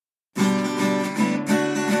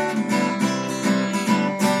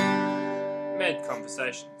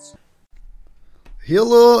Conversations.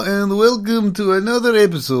 Hello and welcome to another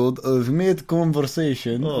episode of Mate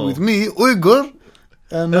Conversation with me, Uyghur,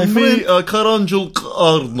 and my friend Karanjul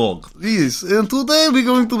Arnog. Yes, and today we're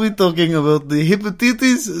going to be talking about the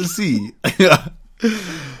Hepatitis C.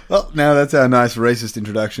 Well, now that's our nice racist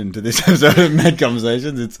introduction to this episode of Mate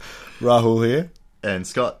Conversations. It's Rahul here. And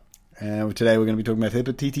Scott. And today we're going to be talking about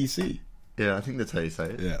Hepatitis C. Yeah, I think that's how you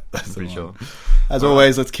say it. Yeah, that's pretty sure. As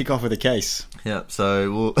always, let's kick off with a case. Yeah,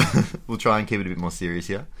 so we'll try and keep it a bit more serious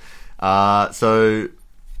here. So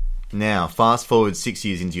now, fast forward 6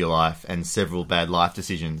 years into your life and several bad life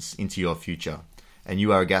decisions into your future, and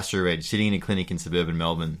you are a gastro-reg sitting in a clinic in suburban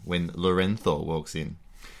Melbourne when Lorenzo walks in.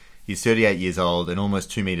 He's 38 years old and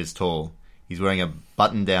almost 2 meters tall. He's wearing a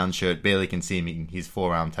button-down shirt, barely concealing his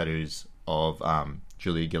forearm tattoos of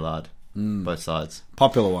Julia Gillard. Both sides.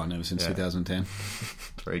 Popular one ever since 2010.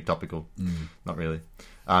 Very topical. Not really.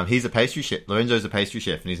 He's a pastry chef. Lorenzo's a pastry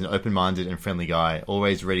chef, and he's an open-minded and friendly guy,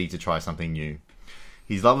 always ready to try something new.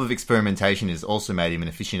 His love of experimentation has also made him an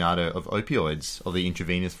aficionado of opioids of the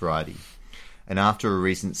intravenous variety. And after a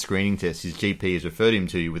recent screening test, his GP has referred him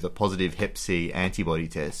to with a positive Hep C antibody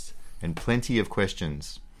test and plenty of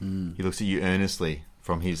questions. He looks at you earnestly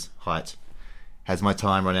from his height. Has my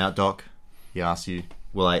time run out, Doc? He asks you.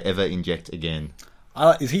 Will I ever inject again?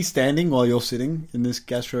 Is he standing while you're sitting in this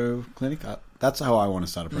gastro clinic? That's how I want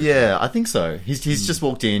to start a program. Yeah, I think so. He's just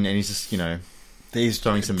walked in and he's just, he's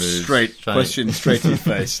throwing some moves. Straight to your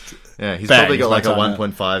face. Yeah, he's probably got like a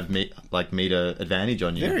 1.5 meter advantage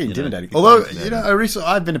on you. Very intimidating. Although,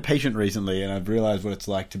 I've been a patient recently and I've realised what it's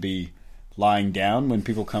like to be lying down when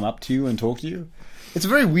people come up to you and talk to you. It's a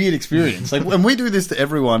very weird experience. Like, when we do this to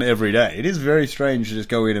everyone every day, it is very strange to just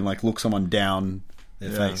go in and like look someone down their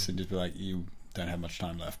face and just be like, you don't have much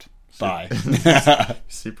time left. Bye.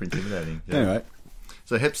 Super intimidating. Yeah. Anyway.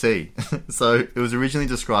 So Hep C. So it was originally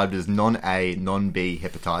described as non-A, non-B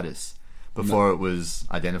hepatitis before it was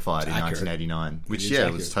identified in 1989. Which,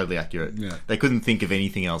 was totally accurate. Yeah. They couldn't think of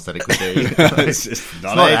anything else that it could be. It's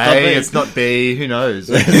not A, it's not B. Who knows?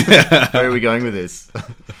 Where are we going with this?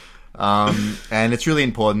 And it's really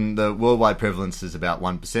important. The worldwide prevalence is about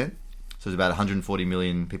 1%. So there's about 140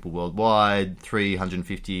 million people worldwide,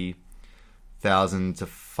 350,000 to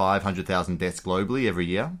 500,000 deaths globally every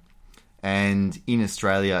year. And in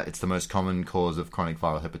Australia, it's the most common cause of chronic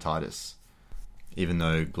viral hepatitis, even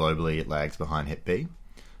though globally it lags behind Hep B.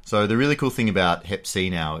 So the really cool thing about Hep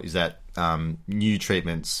C now is that new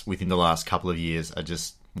treatments within the last couple of years are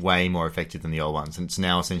just way more effective than the old ones. And it's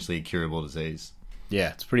now essentially a curable disease.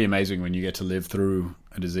 Yeah, it's pretty amazing when you get to live through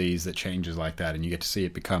a disease that changes like that and you get to see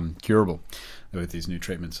it become curable with these new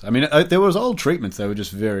treatments. I mean, there was old treatments that were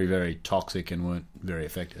just very, very toxic and weren't very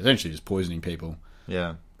effective. Essentially just poisoning people.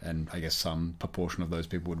 Yeah. And I guess some proportion of those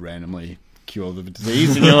people would randomly cure the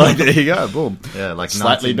disease and you're like, there you go, boom. Yeah, like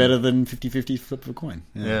slightly better than 50-50 flip of a coin.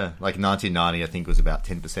 Yeah, like 1990 I think was about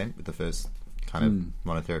 10% with the first kind of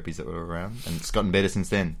monotherapies that were around. And it's gotten better since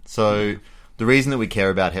then. So the reason that we care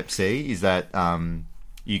about Hep C is that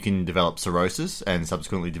you can develop cirrhosis and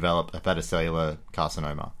subsequently develop hepatocellular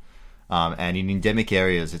carcinoma. And in endemic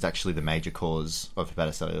areas, it's actually the major cause of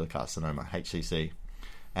hepatocellular carcinoma, HCC.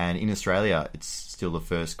 And in Australia, it's still the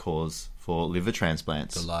first cause for liver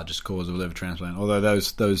transplants. The largest cause of liver transplant. Although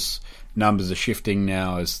those numbers are shifting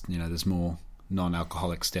now as, there's more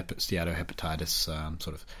non-alcoholic steatohepatitis,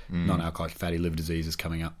 sort of non-alcoholic fatty liver diseases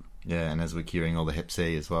coming up. Yeah, and as we're curing all the Hep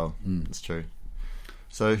C as well. That's true.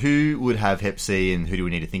 So who would have Hep C and who do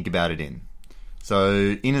we need to think about it in?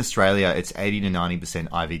 So in Australia, it's 80 to 90%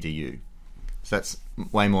 IVDU. So that's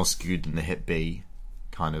way more skewed than the Hep B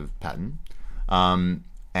kind of pattern. And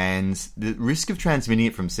the risk of transmitting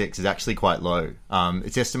it from sex is actually quite low.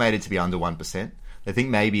 It's estimated to be under 1%. They think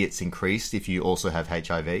maybe it's increased if you also have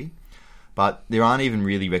HIV. But there aren't even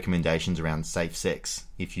really recommendations around safe sex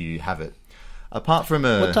if you have it. Apart from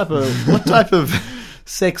what type of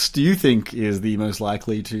sex do you think is the most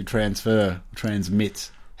likely to transmit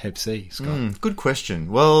Hep C, Scott? Good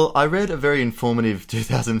question. Well, I read a very informative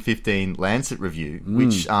 2015 Lancet review,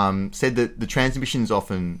 which said that the transmission is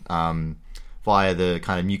often via the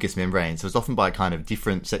kind of mucous membrane, so it's often by kind of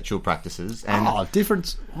different sexual practices. And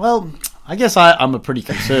different. Well, I guess I'm a pretty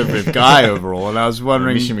conservative guy overall, and I was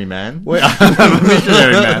wondering... Missionary man? I'm a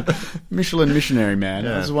missionary man. Michelin missionary man.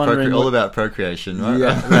 Yeah, I was wondering... all about procreation, right?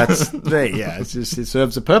 Yeah, it's just, it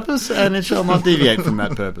serves a purpose, and it shall not deviate from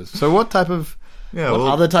that purpose. So what type of Yeah, what well-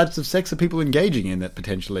 other types of sex are people engaging in that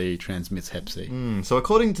potentially transmits Hep C? So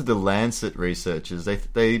according to the Lancet researchers,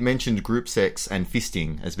 they mentioned group sex and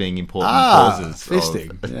fisting as being important causes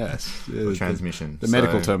fisting, of yes. of transmission. The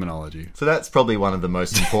medical terminology. So that's probably one of the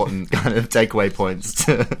most important kind of takeaway points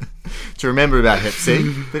to remember about Hep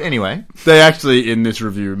C. But anyway, They actually, in this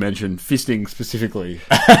review, mentioned fisting specifically.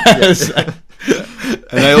 And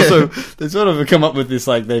they sort of come up with this,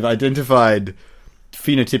 like, they've identified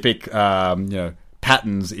phenotypic,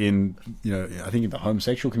 patterns in, I think in the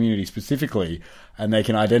homosexual community specifically, and they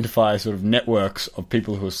can identify sort of networks of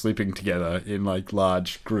people who are sleeping together in, like,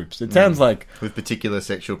 large groups. It sounds like... with particular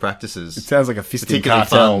sexual practices. It sounds like a fisting Particularly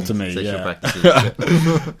cartel fun to me. sexual Yeah. practices. Yeah.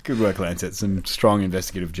 Good work, Lancet. Some strong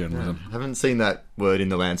investigative journalism. I haven't seen that word in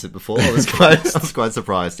the Lancet before. I was quite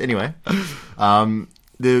surprised. Anyway,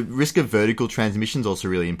 the risk of vertical transmission is also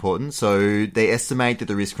really important. So they estimate that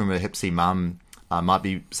the risk from a Hep C mum might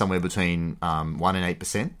be somewhere between 1 and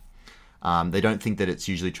 8%. They don't think that it's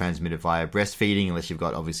usually transmitted via breastfeeding unless you've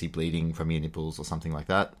got obviously bleeding from your nipples or something like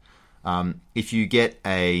that. If you get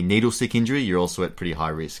a needle stick injury, you're also at pretty high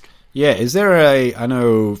risk. Yeah, is there I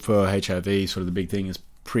know for HIV, sort of the big thing is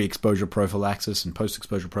pre-exposure prophylaxis and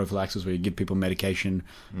post-exposure prophylaxis, where you give people medication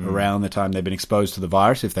around the time they've been exposed to the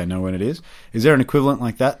virus, if they know when it is. Is there an equivalent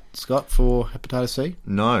like that, Scott, for hepatitis C?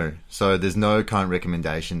 No. So there's no current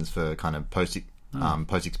recommendations for kind of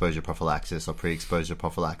post-exposure prophylaxis or pre-exposure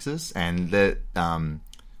prophylaxis, and that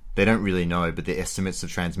they don't really know, but the estimates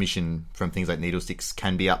of transmission from things like needle sticks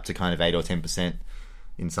can be up to kind of 8 or 10%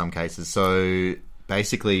 in some cases. So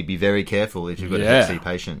basically, be very careful if you've got a Hep C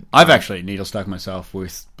patient. I've actually needle stuck myself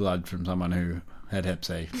with blood from someone who had Hep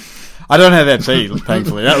C. I don't have Hep C,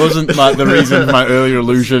 thankfully. That wasn't like the reason for my earlier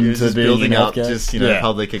allusion to just being building in up, healthcare. just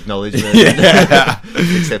public acknowledgement. Acceptance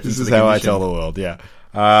This of is the how I condition. tell the world. Yeah.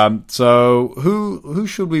 So who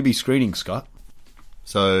should we be screening, Scott?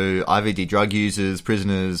 So IVD drug users,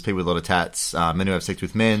 prisoners, people with a lot of tats, men who have sex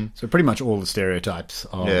with men. So pretty much all the stereotypes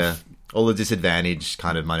of All the disadvantaged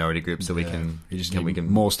kind of minority groups that we can... You just we need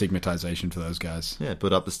can more stigmatization for those guys. Yeah,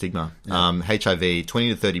 build up the stigma. HIV,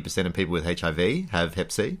 20 to 30% of people with HIV have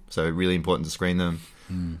Hep C, so really important to screen them.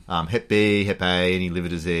 Hep B, Hep A, any liver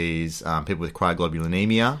disease, people with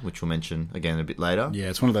cryoglobulinemia, which we'll mention again a bit later. Yeah,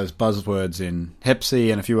 it's one of those buzzwords in Hep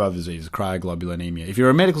C and a few other diseases, cryoglobulinemia. If you're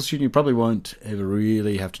a medical student, you probably won't ever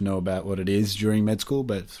really have to know about what it is during med school,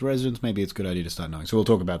 but for residents, maybe it's a good idea to start knowing. So we'll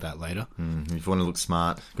talk about that later. If you want to look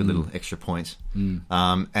smart, good little extra point.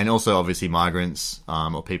 And also, obviously, migrants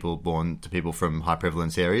or people born to people from high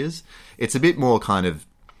prevalence areas. It's a bit more kind of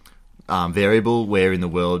variable where in the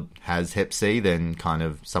world has Hep C than kind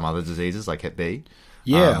of some other diseases like Hep B.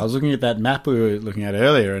 Yeah, I was looking at that map we were looking at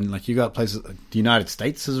earlier, and like you got places like the United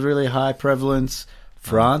States has really high prevalence.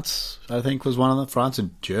 France, I think, was one of them. France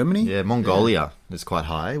and Germany. Yeah, Mongolia is quite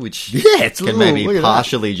high, which it's a can little- maybe look at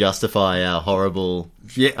partially justify our horrible...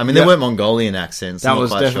 Yeah, I mean, there weren't Mongolian accents. That I'm not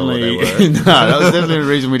was quite definitely sure what they were. no. That was definitely the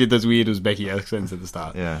reason we did those weird Uzbeki accents at the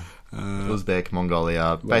start. Yeah. Uzbek,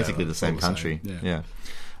 Mongolia, basically the same all the same, country. yeah. Yeah.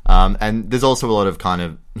 And there's also a lot of kind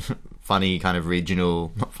of funny kind of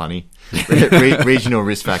regional, not funny, regional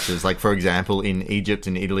risk factors. Like, for example, in Egypt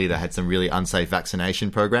and Italy, they had some really unsafe vaccination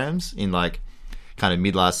programs in like kind of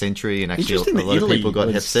mid last century, and actually Interesting a that lot of Italy people got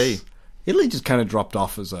was- Hep C. Italy just kind of dropped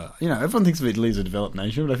off as a, everyone thinks of Italy as a developed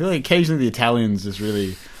nation, but I feel like occasionally the Italians just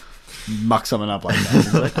really muck something up like that.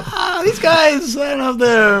 It's like, these guys, I don't know if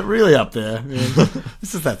they're really up there.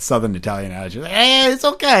 This is that southern Italian attitude. Like, hey, it's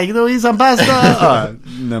okay, eat some pasta. Oh,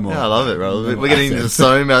 no more. Yeah, I love it, bro. No more We're getting into accents.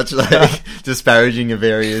 so much like disparaging of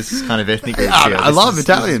various kind of ethnic groups here. I This love is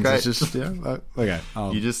Italians. great. It's just, okay.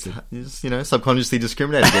 You just subconsciously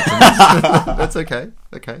discriminate against them. That's okay.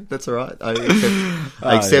 Okay, that's all right.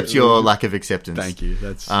 I accept your lack of acceptance. Thank you.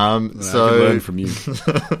 That's So I can learn from you.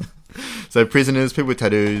 So prisoners, people with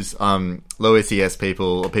tattoos, low SES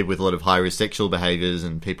people, or people with a lot of high risk sexual behaviours,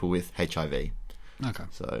 and people with HIV. Okay.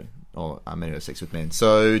 So, or men who have sex with men.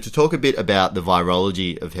 So, to talk a bit about the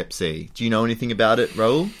virology of Hep C, do you know anything about it,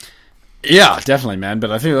 Rahul? Yeah, definitely, man.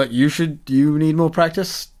 But I feel like you need more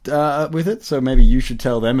practice with it, so maybe you should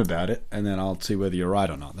tell them about it, and then I'll see whether you're right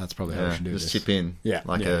or not. That's probably how we should do just this. chip in.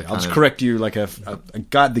 I'll just correct you like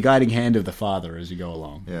the guiding hand of the father as you go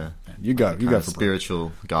along. Yeah. You go Kind for of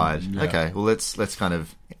spiritual guide. Yeah. Okay, well let's kind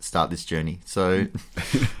of start this journey. So,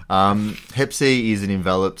 Hep C is an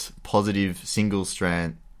enveloped positive single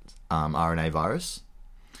strand RNA virus.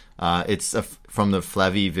 It's from the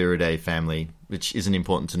Flaviviridae family, which isn't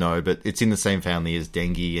important to know, but it's in the same family as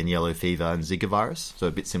dengue and yellow fever and Zika virus, so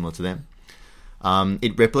a bit similar to them.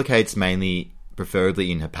 It replicates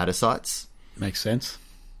preferably in hepatocytes. Makes sense.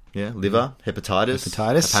 Yeah, liver, hepatitis.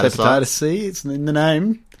 Hepatitis C, it's in the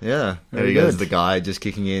name. Yeah, there Very he goes, good. the guy just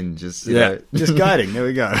kicking in, just Just guiding. There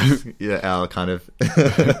we go. yeah, our kind of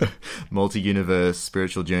multi-universe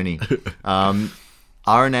spiritual journey.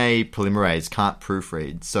 RNA polymerase can't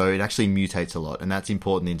proofread, so it actually mutates a lot, and that's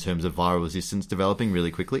important in terms of viral resistance developing really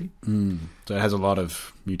quickly. So it has a lot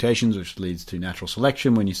of mutations, which leads to natural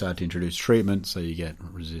selection when you start to introduce treatment, so you get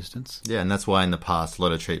resistance. Yeah, and that's why in the past a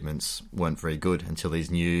lot of treatments weren't very good until these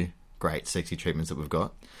new, great, sexy treatments that we've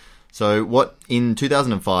got. So in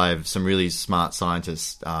 2005, some really smart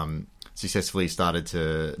scientists successfully started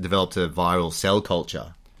to develop a viral cell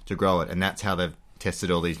culture to grow it, and that's how they've tested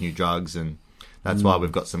all these new drugs, and that's why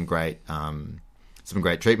we've got some great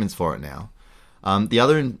treatments for it now. The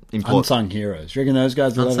other important Unsung heroes. Do you reckon those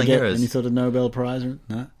guys will ever Unsung get heroes. any sort of Nobel Prize?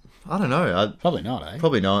 No? I don't know. Probably not, eh?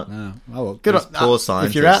 Probably not. No. Oh, well, good These on, poor if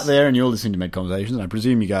scientists. you're out there and you're listening to Med Conversations, and I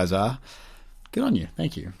presume you guys are, good on you.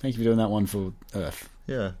 Thank you. Thank you for doing that one for Earth.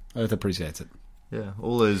 Yeah. Earth appreciates it. Yeah,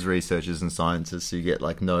 all those researchers and scientists who get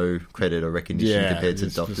like no credit or recognition compared to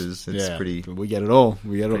doctors. It's pretty. We get it all.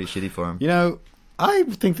 We get it all. Pretty shitty for them. You know, I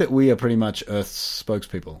think that we are pretty much Earth's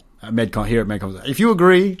spokespeople here at MedCom. If you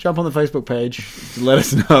agree, jump on the Facebook page. Let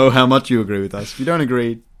us know how much you agree with us. If you don't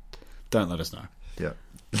agree, don't let us know. Yeah.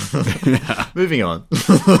 Moving on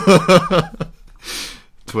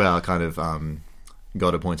to our kind of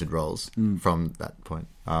God-appointed roles from that point.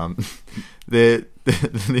 The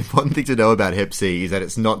important thing to know about Hep C is that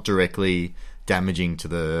it's not directly damaging to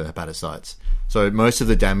the hepatocytes. So most of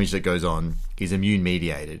the damage that goes on is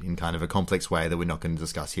immune-mediated in kind of a complex way that we're not going to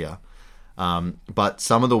discuss here. But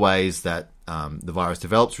some of the ways that the virus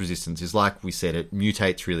develops resistance is, like we said, it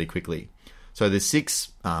mutates really quickly. So there's 6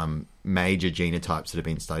 major genotypes that have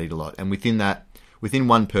been studied a lot. And within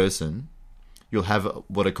one person, you'll have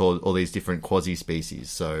what are called all these different quasi-species.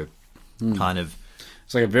 So kind of...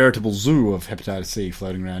 It's like a veritable zoo of hepatitis C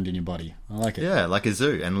floating around in your body. I like it. Yeah, like a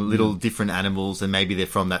zoo, and little different animals, and maybe they're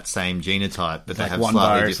from that same genotype, but they Like have one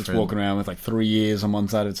slightly virus different... that's walking around with like 3 ears on one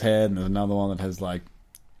side of its head, and there's another one that has like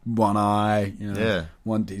one eye. You know, Yeah.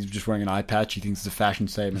 One, he's just wearing an eye patch. He thinks it's a fashion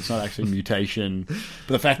statement. It's not actually a mutation. But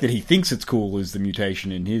the fact that he thinks it's cool is the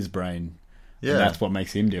mutation in his brain. Yeah. And that's what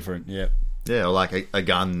makes him different. Yeah. Yeah, or like a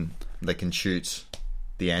gun that can shoot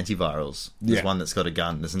the antivirals. There's Yeah. one that's got a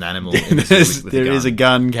gun. There's an animal in the zoo with There a gun. is a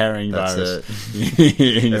gun carrying That's virus. In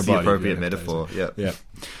your That's the body. appropriate Yeah, metaphor. Yep. Yeah.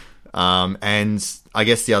 And I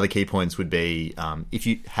guess the other key points would be if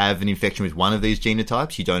you have an infection with one of these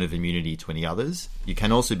genotypes, you don't have immunity to any others. You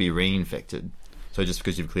can also be reinfected. So just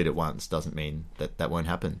because you've cleared it once doesn't mean that won't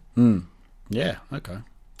happen. Yeah. Okay.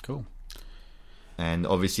 Cool. And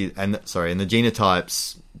obviously, and the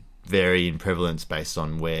genotypes vary in prevalence based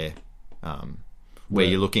on where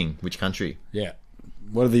you're looking, which country. Yeah.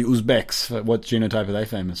 What are the Uzbeks? What genotype are they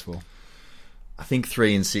famous for? I think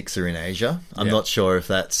 3 and 6 are in Asia. I'm Yeah. not sure if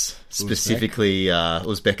that's specifically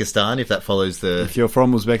Uzbekistan, if that follows the If you're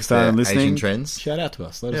from Uzbekistan and listening, Asian trends. shout out to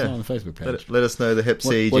us. Let us know on the Facebook page. Let us know the Hep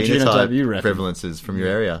C What genotype genotype you reckon? prevalences from your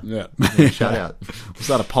area. Yeah. Shout out. We'll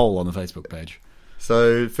start a poll on the Facebook page.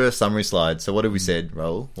 So, first summary slide. So, what have we said,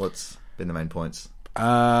 Rahul? What's been the main points?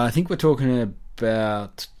 I think we're talking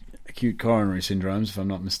about acute coronary syndromes, if I'm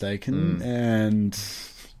not mistaken, and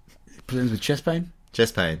it presents with chest pain.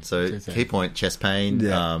 Chest pain. So, Chest pain. key point, chest pain,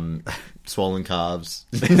 Yeah. swollen calves.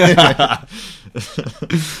 Okay.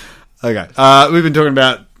 We've been talking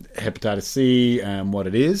about hepatitis C and what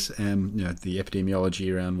it is, and the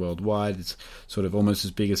epidemiology around worldwide. It's sort of almost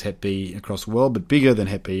as big as Hep B across the world, but bigger than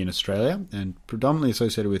Hep B in Australia, and predominantly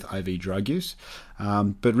associated with IV drug use.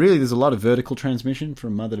 But really, there's a lot of vertical transmission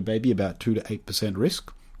from mother to baby, about 2 to 8%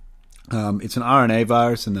 risk. It's an RNA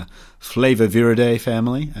virus in the Flaviviridae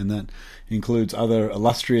family, and that includes other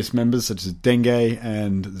illustrious members such as dengue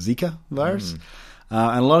and Zika virus.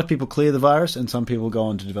 And a lot of people clear the virus, and some people go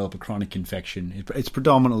on to develop a chronic infection. It's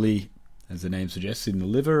predominantly, as the name suggests, in the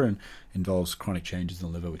liver and involves chronic changes in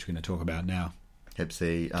the liver, which we're going to talk about now. Hep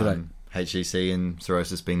C, HCC, and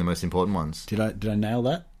cirrhosis being the most important ones. Did I nail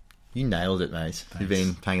that? You nailed it, mate. Thanks. You've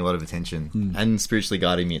been paying a lot of attention and spiritually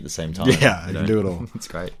guiding me at the same time. Yeah, I can do it all. It's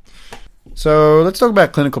great. So let's talk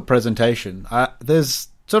about clinical presentation. There's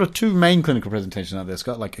sort of 2 main clinical presentations out there,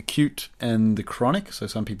 Scott, like acute and the chronic. So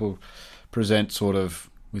some people present sort of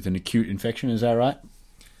with an acute infection, is that right?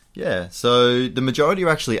 Yeah, so the majority are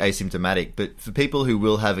actually asymptomatic, but for people who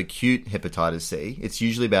will have acute hepatitis C, it's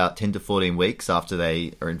usually about 10 to 14 weeks after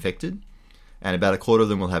they are infected, and about a quarter of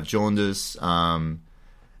them will have jaundice,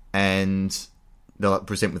 and they'll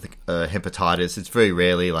present with hepatitis. It's very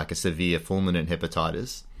rarely like a severe fulminant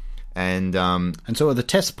hepatitis. And so are the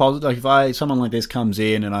tests positive? Like if someone like this comes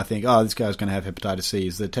in and I think, oh, this guy's going to have hepatitis C,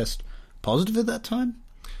 is the test positive at that time?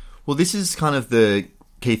 Well, this is kind of the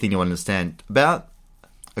key thing you want to understand. About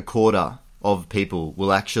a quarter of people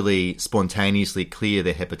will actually spontaneously clear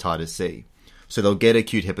their hepatitis C. So they'll get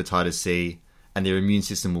acute hepatitis C and their immune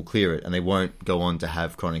system will clear it and they won't go on to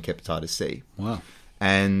have chronic hepatitis C. Wow.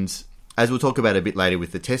 And as we'll talk about a bit later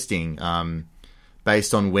with the testing,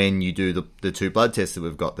 based on when you do the two blood tests that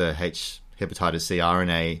we've got, the hepatitis C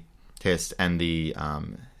RNA test and the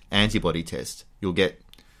antibody test,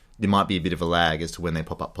 there might be a bit of a lag as to when they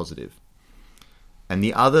pop up positive. And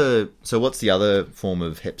so what's the other form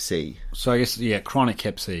of Hep C? So I guess, chronic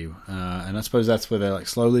Hep C. And I suppose that's where they're like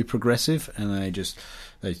slowly progressive and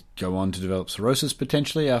they go on to develop cirrhosis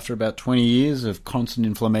potentially after about 20 years of constant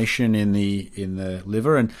inflammation in the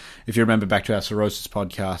liver. And if you remember back to our cirrhosis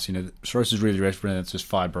podcast, cirrhosis really represents just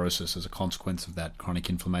fibrosis as a consequence of that chronic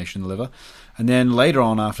inflammation in the liver. And then later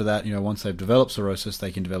on after that, once they've developed cirrhosis,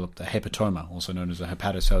 they can develop the hepatoma, also known as a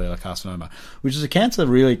hepatocellular carcinoma, which is a cancer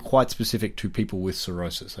really quite specific to people with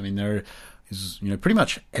cirrhosis. I mean, there is, pretty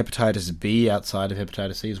much hepatitis B outside of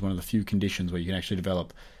hepatitis C is one of the few conditions where you can actually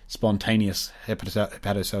develop spontaneous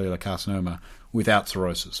hepatocellular carcinoma without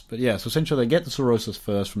cirrhosis. But so essentially they get the cirrhosis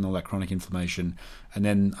first from all that chronic inflammation, and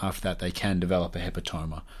then after that they can develop a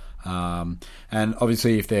hepatoma. And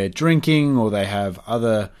obviously if they're drinking or they have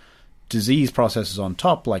other disease processes on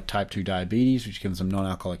top, like type 2 diabetes, which gives them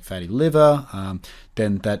non-alcoholic fatty liver,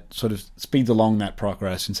 then that sort of speeds along that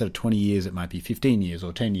progress. Instead of 20 years, it might be 15 years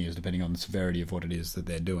or 10 years, depending on the severity of what it is that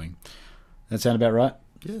they're doing. That sound about right?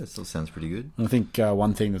 Yeah, it still sounds pretty good. I think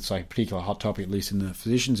one thing that's like a particular hot topic, at least in the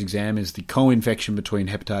physician's exam, is the co-infection between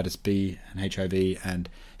hepatitis B and HIV and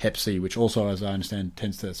Hep C, which also, as I understand,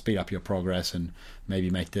 tends to speed up your progress and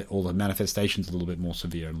maybe make all the manifestations a little bit more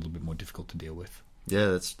severe and a little bit more difficult to deal with.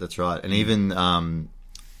 Yeah, that's right. And even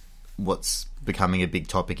what's becoming a big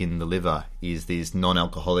topic in the liver is this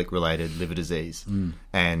non-alcoholic related liver disease.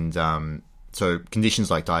 And so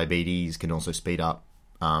conditions like diabetes can also speed up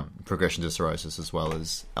progression to cirrhosis as well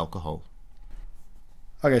as alcohol.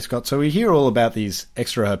 Okay, Scott, so we hear all about these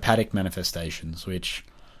extrahepatic manifestations, which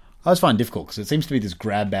I always find difficult because it seems to be this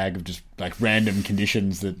grab bag of just like random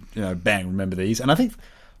conditions that, bang, remember these. And I think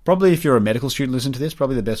probably if you're a medical student listening to this,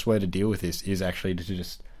 probably the best way to deal with this is actually to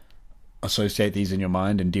just associate these in your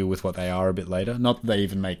mind and deal with what they are a bit later. Not that they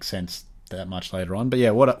even make sense that much later on, but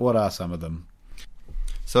what are some of them?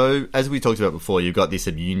 So, as we talked about before, you've got this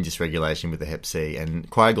immune dysregulation with the Hep C, and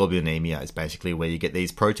cryoglobulinemia is basically where you get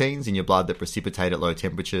these proteins in your blood that precipitate at low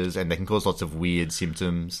temperatures, and they can cause lots of weird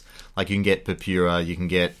symptoms. Like you can get purpura, you can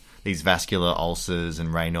get these vascular ulcers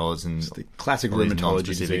and Raynaud's and the classic rheumatoology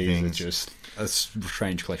disease. Things. It's just a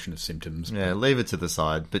strange collection of symptoms. Yeah, leave it to the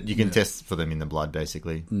side, but you can test for them in the blood,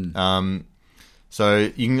 basically.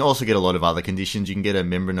 So you can also get a lot of other conditions. You can get a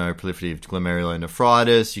membranoproliferative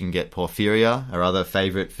glomerulonephritis. You can get porphyria, our other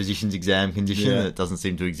favourite physician's exam condition that doesn't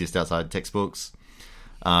seem to exist outside textbooks.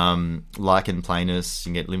 Lichen planus.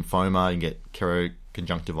 You can get lymphoma. You can get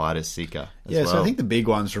cheroconjunctivitis sicca as well. So I think the big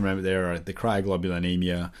ones to remember there are the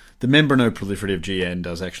cryoglobulinemia. The membranoproliferative GN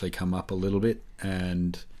does actually come up a little bit,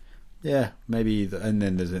 and and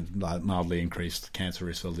then there's a mildly increased cancer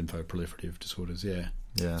risk for lymphoproliferative disorders.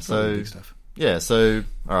 So big stuff. Yeah, so,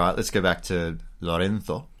 all right, let's go back to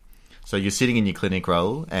Lorenzo. So you're sitting in your clinic,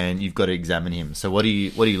 Rahul, and you've got to examine him. So what are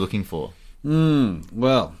you looking for?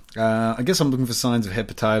 I guess I'm looking for signs of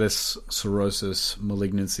hepatitis, cirrhosis,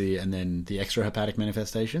 malignancy, and then the extrahepatic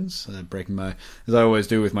manifestations. As I always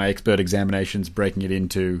do with my expert examinations, breaking it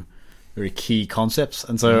into very key concepts.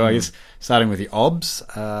 And so I guess starting with the OBS,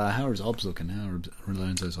 how are his OBS looking? How are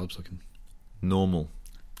Lorenzo's OBS looking? Normal.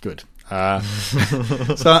 Good. So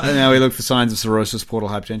now we look for signs of cirrhosis, portal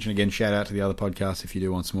hypertension. Again, shout out to the other podcast if you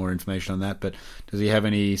do want some more information on that. But does he have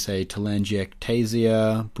any, say,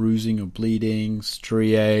 telangiectasia, bruising or bleeding,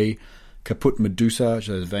 striae, caput medusa, which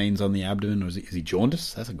are those veins on the abdomen, or is he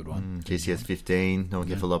jaundice? That's a good one. GCS15, no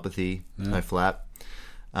encephalopathy, no flap.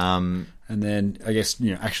 And then I guess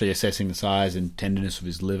actually assessing the size and tenderness of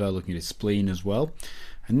his liver, looking at his spleen as well.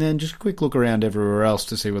 And then just a quick look around everywhere else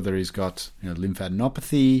to see whether he's got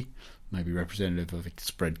lymphadenopathy, maybe representative of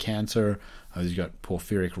spread cancer. He's got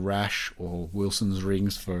porphyric rash or Wilson's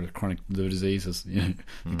rings for chronic liver disease, the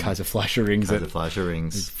Kaiser-Fleischer rings. Kaiser-Fleischer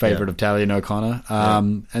rings. His favourite of Talia and O'Connor.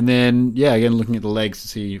 And then, again, looking at the legs to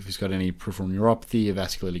see if he's got any peripheral neuropathy or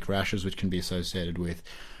vascular leak rashes, which can be associated with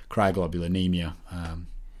cryoglobulinemia.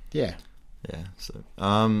 So,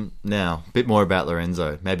 now, a bit more about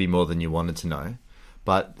Lorenzo, maybe more than you wanted to know.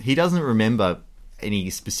 But he doesn't remember any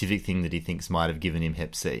specific thing that he thinks might have given him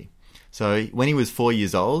Hep C. So when he was 4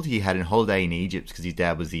 years old, he had a holiday in Egypt because his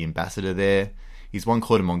dad was the ambassador there. He's one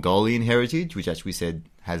quarter Mongolian heritage, which actually said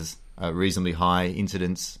has a reasonably high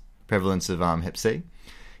prevalence of Hep C.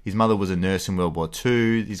 His mother was a nurse in World War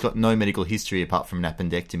II. He's got no medical history apart from an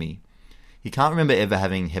appendectomy. He can't remember ever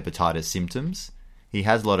having hepatitis symptoms. He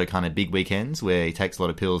has a lot of kind of big weekends where he takes a lot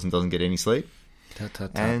of pills and doesn't get any sleep.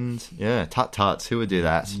 Tut. And yeah, tut-tuts, who would do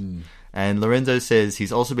that? And Lorenzo says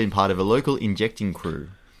he's also been part of a local injecting crew.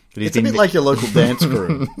 It's a bit like your local dance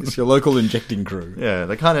crew. It's your local injecting crew. Yeah,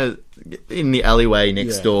 they're kind of in the alleyway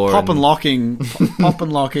next door. Pop and locking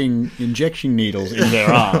injection needles in their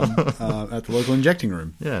arm at the local injecting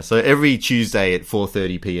room. Yeah, so every Tuesday at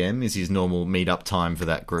 4:30 p.m. is his normal meet-up time for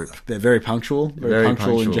that group. They're very punctual. Very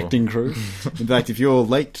punctual injecting crew. In fact, if you're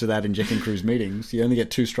late to that injecting crew's meetings, you only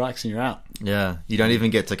get 2 strikes and you're out. Yeah, you don't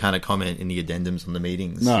even get to kind of comment in the addendums on the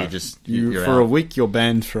meetings. No, you're for out. a week you're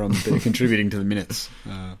banned from contributing to the minutes.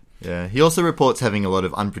 Yeah, he also reports having a lot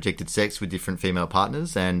of unprotected sex with different female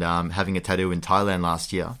partners and having a tattoo in Thailand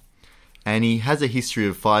last year. And he has a history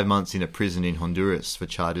of 5 months in a prison in Honduras for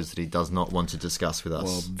charges that he does not want to discuss with us.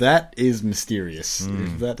 Well, that is mysterious.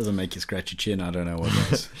 If that doesn't make you scratch your chin, I don't know what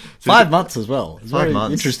does. 5 months as well. It's 5 very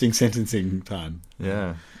months. interesting sentencing time.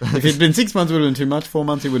 Yeah. If it'd been 6 months, it would have been too much. 4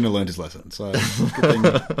 months, he wouldn't have learned his lesson. So, good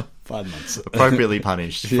thing 5 months. Appropriately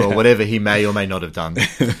punished for whatever he may or may not have done.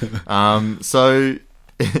 So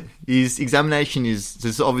his examination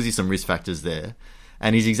there's obviously some risk factors there.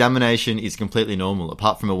 And his examination is completely normal,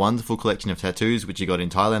 apart from a wonderful collection of tattoos which he got in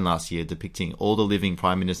Thailand last year depicting all the living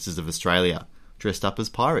Prime Ministers of Australia dressed up as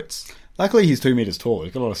pirates. Luckily, he's 2 metres tall.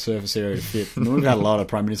 He's got a lot of surface area to fit. And we've had a lot of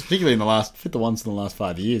Prime Ministers, particularly fit the ones in the last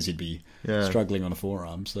 5 years, he'd be struggling on a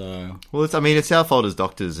forearm. So, well, it's our fault as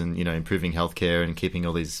doctors and, improving healthcare and keeping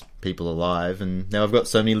all these people alive. And now I've got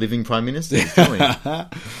so many living Prime Ministers, don't we?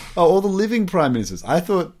 All the living Prime Ministers. I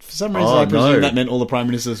thought, for some reason, I presumed that meant all the Prime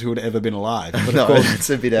Ministers who had ever been alive. But of course, it's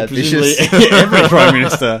a bit ambitious. Every Prime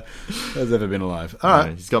Minister has ever been alive. All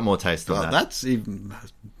right. He's got more taste than that. That's even...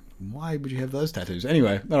 Why would you have those tattoos?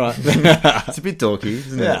 Anyway, all right. It's a bit dorky,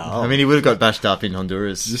 isn't it? Yeah. I mean, he would have got bashed up in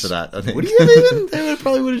Honduras for that, I think. Would he have even? They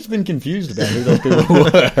probably would have just been confused about who those people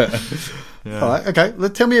were. All right, okay.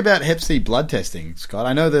 Tell me about Hep C blood testing, Scott.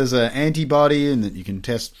 I know there's an antibody and that you can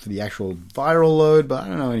test for the actual viral load, but I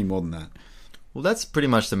don't know any more than that. Well, that's pretty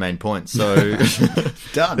much the main point. So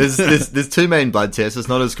Done. There's 2 main blood tests. It's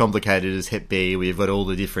not as complicated as Hep B, where you've got all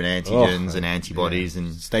the different antigens and antibodies.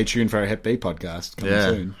 And stay tuned for our Hep B podcast coming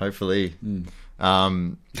soon. Hopefully.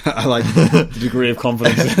 I like the degree of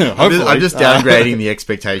confidence. I'm just downgrading the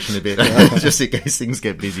expectation a bit, just in case things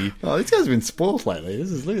get busy. Oh, this guy's been spoiled lately.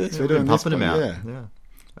 Look at this. We're doing pumping them out.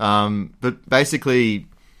 Yeah. But basically,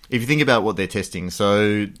 if you think about what they're testing,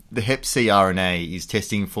 so the Hep C RNA is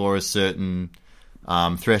testing for a certain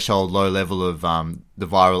threshold low level of the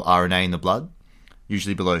viral RNA in the blood,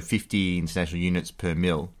 usually below 50 international units per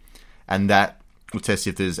mil, and that will test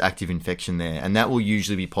if there's active infection there, and that will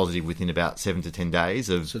usually be positive within about 7 to 10 days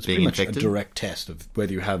of so it's being pretty infected. Much a direct test of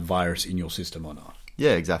whether you have virus in your system or not.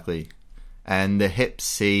 Yeah, exactly. And the Hep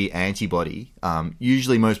C antibody,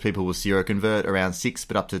 usually most people will seroconvert around 6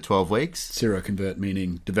 but up to 12 weeks. Seroconvert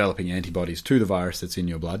meaning developing antibodies to the virus that's in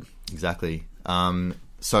your blood. Exactly.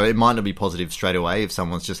 So it might not be positive straight away if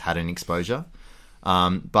someone's just had an exposure.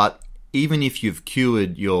 But even if you've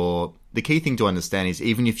cured the key thing to understand is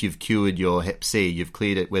even if you've cured your Hep C, you've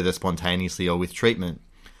cleared it whether spontaneously or with treatment,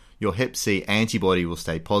 your Hep C antibody will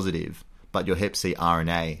stay positive, but your Hep C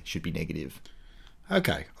RNA should be negative.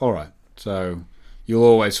 Okay, all right. So you'll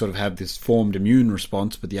always sort of have this formed immune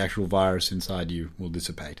response, but the actual virus inside you will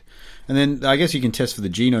dissipate. And then I guess you can test for the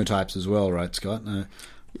genotypes as well, right, Scott?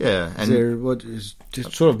 Yeah. And what is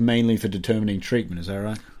just sort of mainly for determining treatment, is that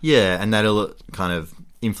right? Yeah, and that'll kind of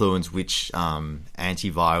influence which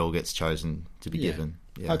antiviral gets chosen to be given.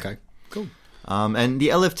 Yeah. Okay, cool. And the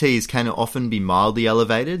LFTs can often be mildly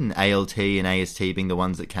elevated, and ALT and AST being the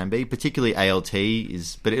ones that can be. Particularly ALT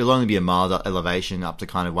but it'll only be a mild elevation up to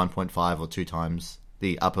kind of 1.5 or 2 times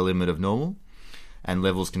the upper limit of normal, and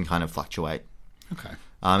levels can kind of fluctuate. Okay.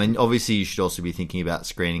 And obviously you should also be thinking about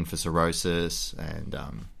screening for cirrhosis and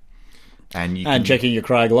checking your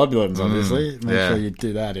cryoglobulins, obviously. Make sure you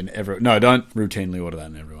do that in No, don't routinely order that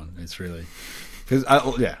in everyone. It's really... Because,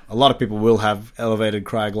 a lot of people will have elevated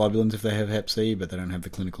cryoglobulins if they have Hep C, but they don't have the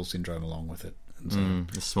clinical syndrome along with it. And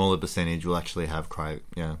so, a smaller percentage will actually have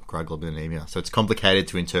cryoglobulinemia. So it's complicated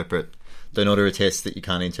to interpret. Don't order a test that you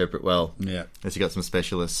can't interpret well. Yeah. Unless you've got some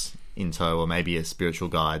specialists in tow or maybe a spiritual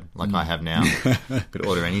guide like I have now. Could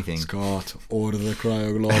order anything. Scott, order the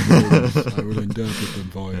cryoglobulins. I will interpret them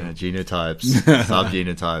for you. Genotypes,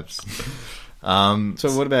 subgenotypes.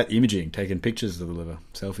 So what about imaging, taking pictures of the liver,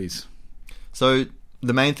 selfies? So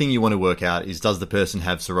the main thing you want to work out is, does the person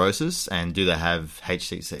have cirrhosis and do they have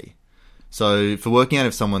HCC? So for working out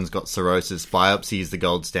if someone's got cirrhosis, biopsy is the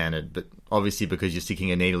gold standard. But obviously because you're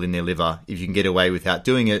sticking a needle in their liver, if you can get away without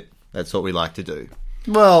doing it, that's what we like to do.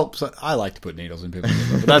 Well, so I like to put needles in people's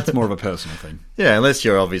liver, but that's more of a personal thing. Yeah, unless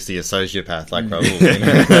you're obviously a sociopath like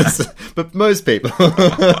Rahul. But most people.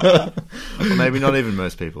 Or maybe not even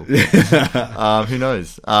most people. Who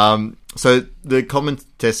knows? So the common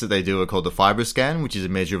tests that they do are called the fibroscan, which is a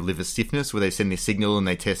measure of liver stiffness, where they send this signal and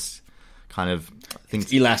they test kind of things.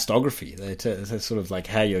 It's elastography. It's sort of like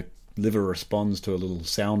how your liver responds to a little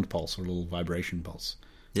sound pulse or a little vibration pulse.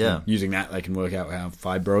 Yeah. And using that, they can work out how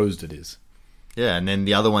fibrosed it is. Yeah, and then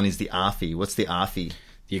the other one is the ARFI. What's the ARFI?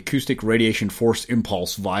 The acoustic radiation force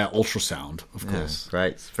impulse via ultrasound, of course.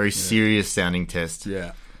 Great. It's a very serious sounding test.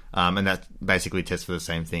 Yeah. And that basically tests for the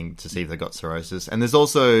same thing to see if they've got cirrhosis. And there's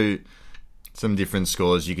also some different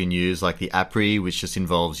scores you can use, like the APRI, which just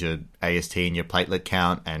involves your AST and your platelet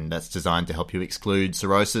count, and that's designed to help you exclude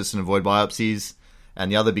cirrhosis and avoid biopsies. And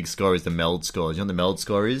the other big score is the MELD score. Do you know what the MELD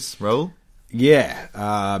score is, Rahul?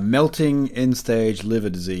 Yeah. Melting end-stage liver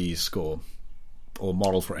disease score. Or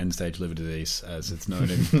model for end-stage liver disease, as it's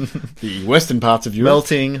known in the western parts of Europe.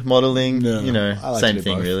 Melting, modelling, like same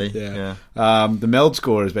thing, both. really. Yeah. The MELD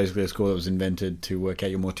score is basically a score that was invented to work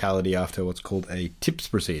out your mortality after what's called a TIPS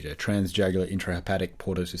procedure, transjugular intrahepatic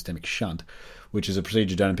portosystemic shunt, which is a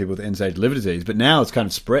procedure done in people with end-stage liver disease. But now it's kind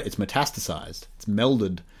of spread, it's metastasized, it's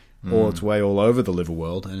melded its way all over the liver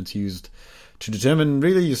world, and it's used to determine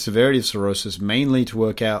really your severity of cirrhosis, mainly to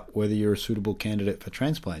work out whether you're a suitable candidate for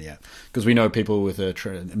transplant yet. Because we know people with a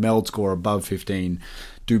MELD score above 15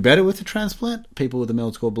 do better with the transplant. People with a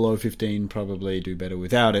MELD score below 15 probably do better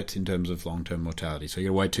without it in terms of long-term mortality. So you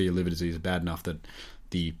got to wait till your liver disease is bad enough that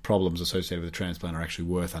the problems associated with the transplant are actually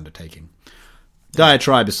worth undertaking.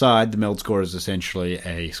 Diatribe aside, the MELD score is essentially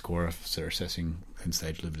a score of assessing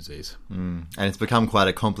end-stage liver disease. And it's become quite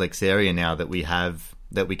a complex area now that we have,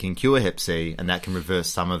 that we can cure Hep C, and that can reverse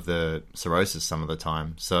some of the cirrhosis some of the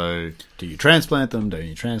time. So, do you transplant them? Don't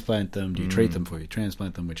you transplant them? Do you treat them before you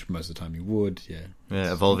transplant them? Which most of the time you would.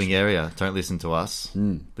 Yeah, evolving area. Don't listen to us.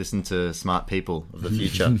 Listen to smart people of the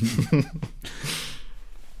future.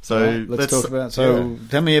 So let's talk about. So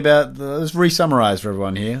tell me about. Let's re-summarize for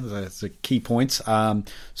everyone here. That's the key points.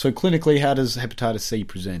 So clinically, how does hepatitis C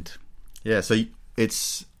present? Yeah, so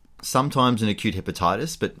it's sometimes an acute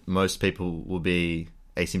hepatitis, but most people will be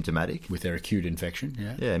asymptomatic with their acute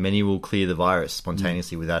infection. Yeah, many will clear the virus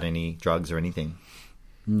spontaneously without any drugs or anything.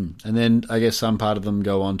 And then I guess some part of them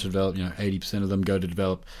go on to develop. 80% of them go to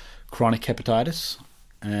develop chronic hepatitis.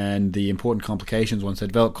 And the important complications once they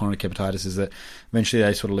develop chronic hepatitis is that eventually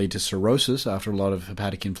they sort of lead to cirrhosis after a lot of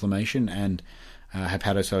hepatic inflammation and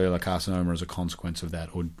hepatocellular carcinoma as a consequence of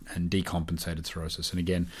that, and decompensated cirrhosis. And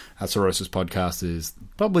again, our cirrhosis podcast is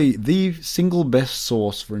probably the single best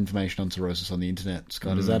source for information on cirrhosis on the internet.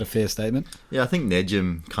 Scott, is that a fair statement? Yeah, I think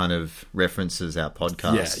Nedgem kind of references our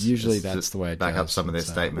podcast. Yeah, usually that's the way it back goes. up some of their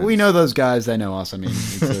statements. We know those guys, they know us. I mean,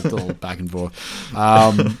 it's a little back and forth.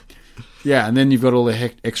 Yeah, and then you've got all the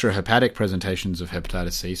extrahepatic presentations of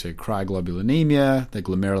hepatitis C, so cryoglobulinemia, the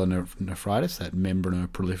glomerulonephritis, that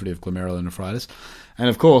membranoproliferative glomerulonephritis, and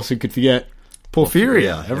of course, who could forget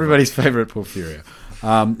porphyria, everybody's favourite porphyria.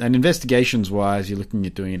 And investigations-wise, you're looking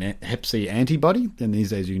at doing an Hep C antibody, and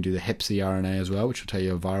these days you can do the Hep C RNA as well, which will tell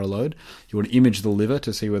you a viral load. You want to image the liver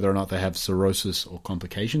to see whether or not they have cirrhosis or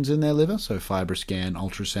complications in their liver, so fibroscan,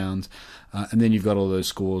 ultrasounds, and then you've got all those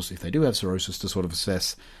scores, if they do have cirrhosis, to sort of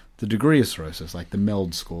assess the degree of cirrhosis, like the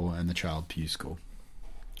MELD score and the Child-Pugh score.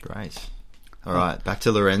 Great. All right, back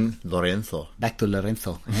to Lorenzo. Back to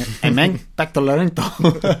Lorenzo. Amen. Back to Lorenzo.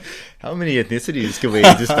 How many ethnicities can we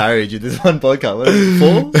disparage in this one podcast? What is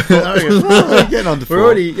it, 4? We're getting on to 4. We're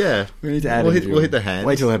already, We need to add we'll hit the hands.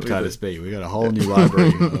 Wait till hepatitis B. We've got a whole new library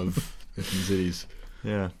of ethnicities.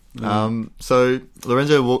 Yeah. So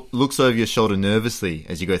Lorenzo looks over your shoulder nervously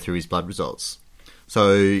as you go through his blood results.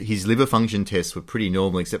 So his liver function tests were pretty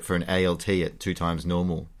normal, except for an ALT at 2 times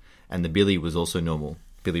normal, and the Billy was also normal.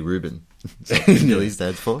 Billy Rubin. Billy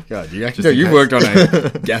stands for. God, you've worked on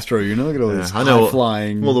a gastro unit. Look at all this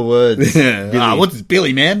high-flying. All the words. Yeah. What's this,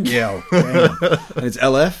 Billy, man? Yeah. And it's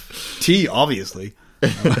LF. T, obviously.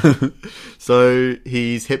 So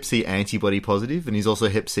he's Hep C antibody positive, and he's also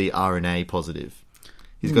Hep C RNA positive.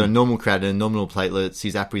 He's got a normal creatinine, nominal platelets.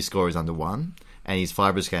 His APRI score is under 1. And his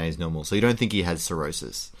fibroscan is normal, so you don't think he has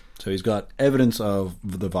cirrhosis. So he's got evidence of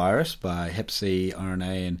the virus by Hep C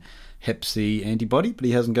RNA and Hep C antibody, but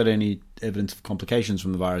he hasn't got any evidence of complications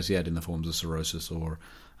from the virus yet in the forms of cirrhosis or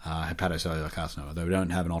hepatocellular carcinoma. Though we don't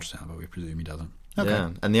have an ultrasound, but we presume he doesn't. Okay. Yeah,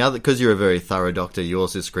 and the other, because you're a very thorough doctor, you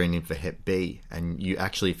also screened him for Hep B, and you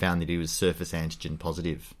actually found that he was surface antigen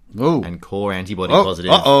positive and core antibody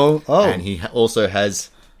positive. And he also has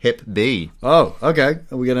Hep B. Oh, okay.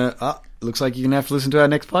 Are we gonna? Looks like you're gonna have to listen to our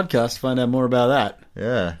next podcast to find out more about that.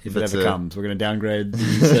 Yeah, if it ever comes, we're gonna downgrade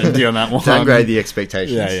the certainty on that one. Downgrade the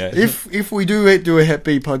expectations. Yeah. If we do a Hep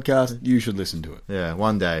B podcast, you should listen to it. Yeah,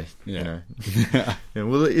 one day. Yeah.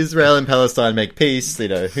 Will Israel and Palestine make peace?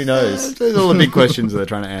 Who knows? There's all the big questions that they're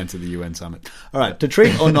trying to answer at the UN summit. All right, to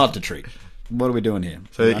treat or not to treat? What are we doing here?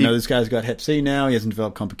 So I know this guy's got Hep C now. He hasn't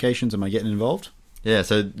developed complications. Am I getting involved? Yeah.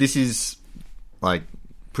 So this is like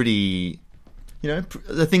pretty.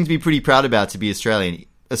 The thing to be pretty proud about to be Australian.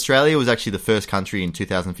 Australia was actually the first country in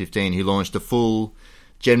 2015 who launched a full,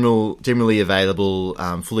 generally available,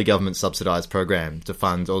 fully government subsidised program to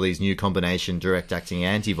fund all these new combination direct-acting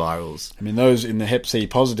antivirals. I mean, those in the Hep C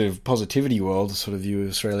positivity world sort of view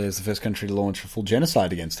Australia as the first country to launch a full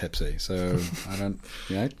genocide against Hep C. So I don't,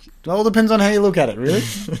 it all depends on how you look at it, really.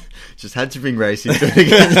 Just had to bring race into it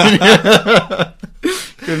again.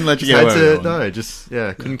 Couldn't let you get away with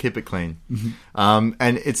it. Couldn't keep it clean.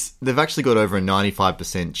 And they've actually got over a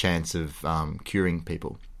 95% chance of curing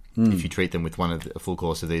people if you treat them with a full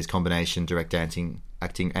course of these combination direct-acting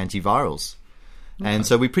antivirals. Okay. And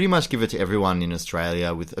so we pretty much give it to everyone in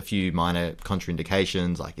Australia with a few minor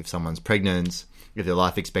contraindications, like if someone's pregnant, if their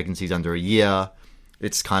life expectancy is under a year.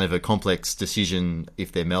 It's kind of a complex decision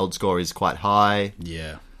if their MELD score is quite high.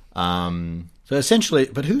 Yeah. So essentially,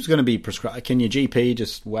 but who's going to be prescribed? Can your GP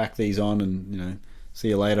just whack these on and see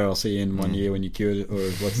you later? I'll see you in 1 year when you're cured, or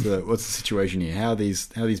what's the situation here? How are these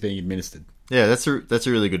being administered? Yeah, that's a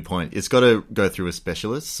really good point. It's got to go through a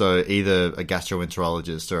specialist, so either a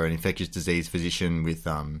gastroenterologist or an infectious disease physician with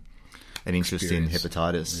an interest in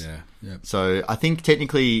hepatitis. Yeah. So I think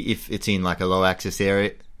technically, if it's in like a low access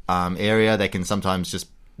area, they can sometimes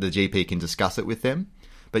the GP can discuss it with them.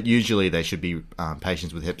 But usually they should be,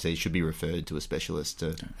 patients with Hep C should be referred to a specialist.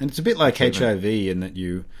 And it's a bit like HIV in that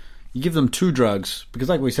you give them two drugs, because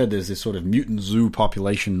like we said, there's this sort of mutant zoo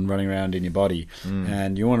population running around in your body,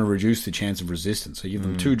 and you want to reduce the chance of resistance. So you give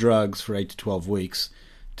them two drugs for 8 to 12 weeks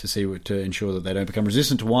to ensure that they don't become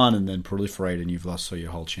resistant to one and then proliferate, and you've lost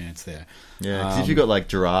your whole chance there. Yeah, because if you've got like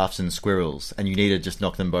giraffes and squirrels and you need to just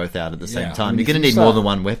knock them both out at the same time, you're going to need more than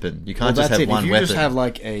one weapon. You can't just have one weapon. If you just have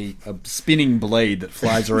like a spinning blade that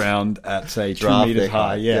flies around at, say, 2 meters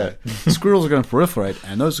high, squirrels are going to proliferate,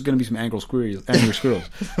 and those are going to be some angry squirrels.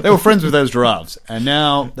 They were friends with those giraffes, and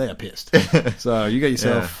now they are pissed. So you get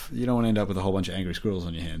yourself, you don't want to end up with a whole bunch of angry squirrels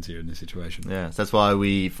on your hands here in this situation. Yeah, so that's why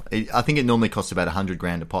I think it normally costs about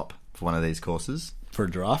 $100,000 a pop for one of these courses. For a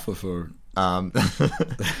giraffe or for...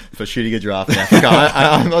 for shooting a giraffe in Africa.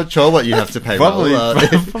 I'm not sure what you have to pay. Probably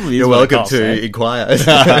you're welcome to inquire.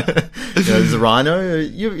 There's a rhino.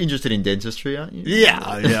 You're interested in dentistry, aren't you?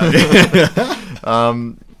 Yeah.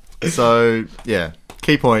 So,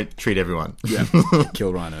 key point, treat everyone. Yeah,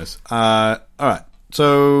 kill rhinos. All right.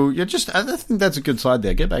 So, I think that's a good slide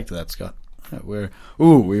there. Get back to that, Scott.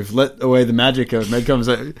 We've let away the magic of med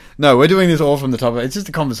conversation. No, we're doing this all from the top. It's just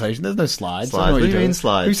a conversation. There's no slides. What do you mean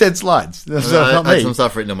slides? Who said slides? I had some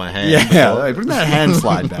stuff written on my hand. Yeah, bring that hand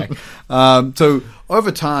slide back. So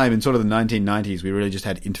over time, in sort of the 1990s, we really just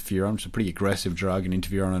had interferon, which is a pretty aggressive drug, and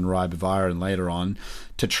interferon and ribavirin later on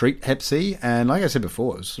to treat Hep C. And like I said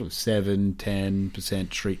before, it was sort of 7-10%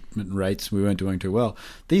 treatment rates. We weren't doing too well.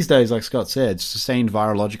 These days, like Scott said, sustained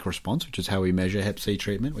virologic response, which is how we measure Hep C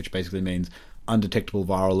treatment, which basically means undetectable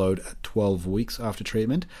viral load at 12 weeks after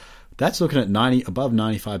treatment. That's looking at above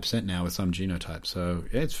 95% now with some genotypes. So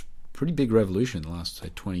it's pretty big revolution in the last, say,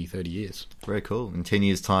 20, 30 years. Very cool. In 10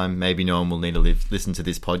 years' time, maybe no one will need to listen to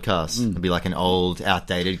this podcast. It'll be like an old,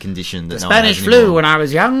 outdated condition that the no Spanish one has flu when I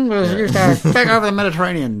was young used to take over the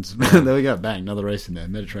Mediterraneans. There we go. Bang. Another race in there.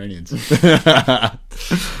 Mediterraneans. Yeah.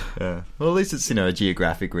 Well, at least it's, a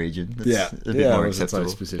geographic region. It's a bit more acceptable.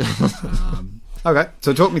 Specific. Okay.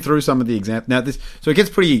 So talk me through some of the examples. Now, so it gets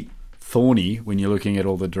pretty thorny when you're looking at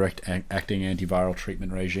all the direct-acting antiviral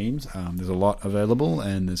treatment regimes. There's a lot available,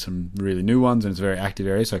 and there's some really new ones, and it's a very active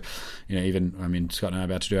area. So, Scott and I are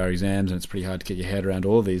about to do our exams, and it's pretty hard to get your head around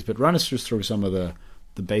all of these. But run us just through some of the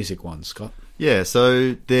basic ones, Scott. Yeah,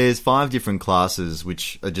 so there's 5 different classes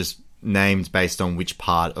which are just named based on which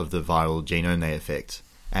part of the viral genome they affect.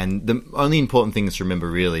 And the only important things to remember,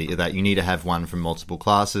 really, is that you need to have one from multiple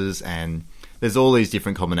classes, and there's all these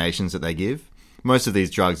different combinations that they give. Most of these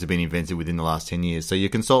drugs have been invented within the last 10 years, so your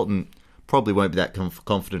consultant probably won't be that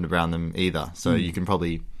confident around them either. So you can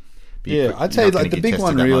probably Yeah, I'd say like the big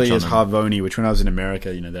one really is Harvoni, which when I was in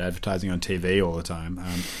America, they're advertising on TV all the time,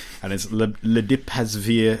 and it's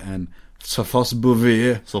Ledipasvir and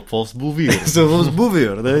Sofosbuvir.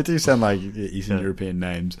 They do sound like Eastern European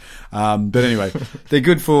names. But anyway, they're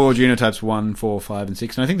good for genotypes 1, 4, 5, and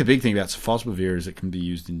 6. And I think the big thing about Sofosbuvir is it can be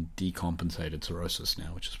used in decompensated cirrhosis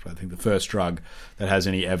now, which is, I think, the first drug that has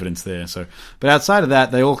any evidence there. So, but outside of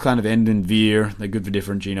that, they all kind of end in vir. They're good for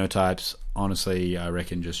different genotypes. Honestly, I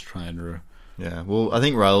reckon just try and... Yeah, well, I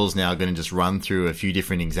think Rahul's now going to just run through a few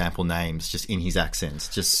different example names just in his accents,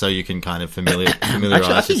 just so you can kind of familiarize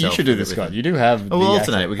Actually, I think you should do this, Scott. You do have we'll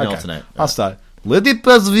alternate. We can alternate. I'll start.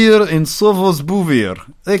 Ledipasvir in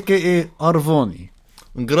Sofosbuvir, a.k.a. Harvoni.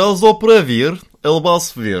 Grazoprevir,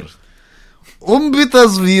 Elbasvir.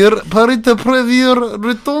 Umbitasvir, Paritaprevir,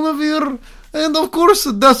 Ritonavir, and of course,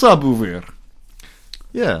 Dasabuvir.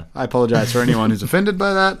 Yeah, I apologize for anyone who's offended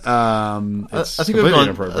by that. I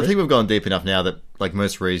think we've gone deep enough now that like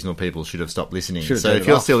most reasonable people should have stopped listening. So if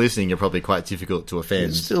you're still listening, you're probably quite difficult to offend.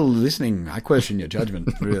 You're still listening. I question your judgment,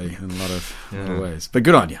 really, in a lot of ways. But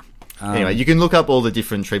good on you. Anyway, you can look up all the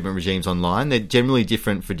different treatment regimes online. They're generally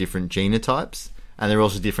different for different genotypes, and they're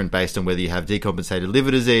also different based on whether you have decompensated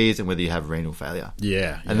liver disease and whether you have renal failure.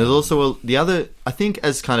 Yeah. And there's also the other, I think,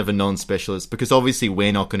 as kind of a non-specialist, because obviously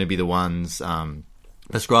we're not going to be the ones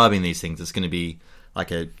prescribing these things. It's going to be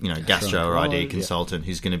like a gastro or ID consultant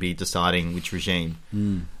who's going to be deciding which regime.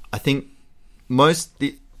 I think the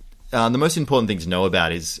most important thing to know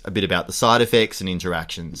about is a bit about the side effects and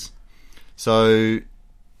interactions. So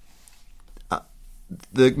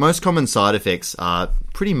the most common side effects are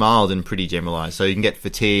pretty mild and pretty generalized. So you can get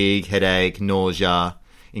fatigue, headache, nausea,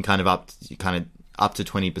 in kind of up to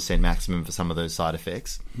 20% maximum for some of those side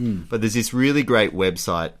effects. But there's this really great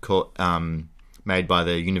website called made by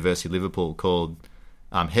the University of Liverpool called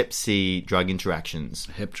Hep C Drug Interactions.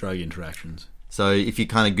 Hep Drug Interactions. So if you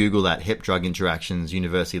kind of Google that, Hep Drug Interactions,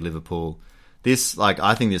 University of Liverpool, this,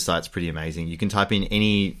 I think this site's pretty amazing. You can type in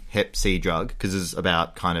any Hep C drug, because there's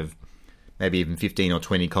about kind of maybe even 15 or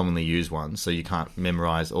 20 commonly used ones, so you can't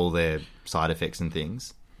memorize all their side effects and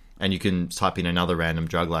things. And you can type in another random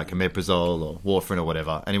drug like omeprazole or warfarin or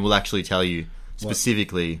whatever, and it will actually tell you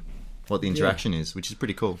specifically what the interaction is, which is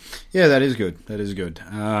pretty cool. Yeah, that is good.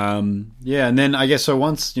 And then I guess so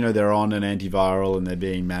once they're on an antiviral and they're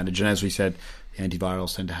being managed, and as we said,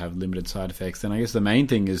 antivirals tend to have limited side effects, then I guess the main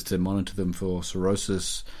thing is to monitor them for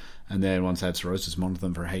cirrhosis, and then once they have cirrhosis, monitor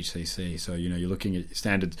them for HCC. So you're looking at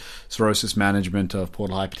standard cirrhosis management of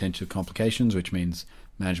portal hypertensive complications, which means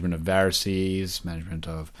management of varices, management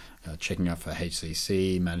of checking up for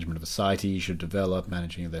HCC, management of ascites you should develop,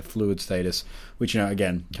 managing of their fluid status, which,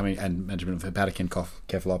 again, and management of hepatic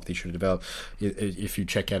encephalopathy should develop. If you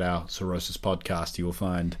check out our cirrhosis podcast, you will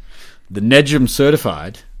find the NEDGM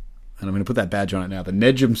certified, and I'm going to put that badge on it now, the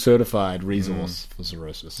NEDGM certified resource for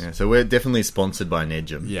cirrhosis. Yeah, so we're definitely sponsored by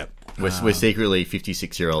NEDGM. Yep. We're secretly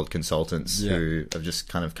 56-year-old consultants who have just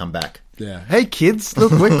kind of come back. Yeah. Hey, kids,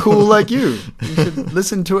 look, we're cool like you. You should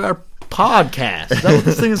listen to our podcast. Is that what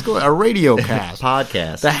this thing is called? A radio cast.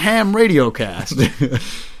 Podcast. The ham radio cast.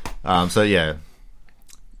 So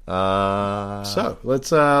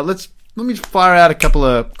let me fire out a couple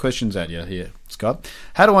of questions at you here, Scott.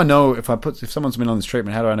 How do I know if someone's been on this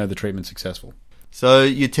treatment, how do I know the treatment's successful? So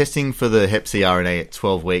you're testing for the Hep C RNA at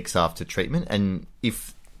 12 weeks after treatment, and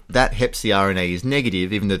if that Hep C RNA is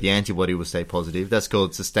negative, even though the antibody will stay positive, that's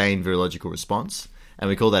called sustained virological response, and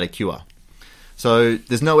we call that a cure. So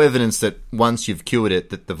there's no evidence that once you've cured it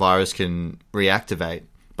that the virus can reactivate,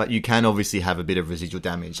 but you can obviously have a bit of residual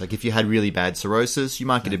damage. Like if you had really bad cirrhosis, you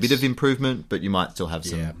might get a bit of improvement, but you might still have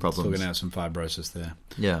some problems. Still going to have some fibrosis there.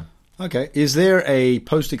 Yeah. Okay. Is there a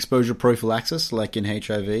post-exposure prophylaxis like in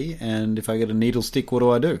HIV? And if I get a needle stick, what do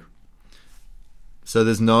I do? So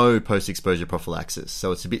there's no post-exposure prophylaxis.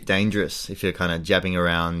 So it's a bit dangerous if you're kind of jabbing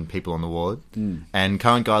around people on the ward. And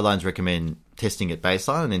current guidelines recommend testing at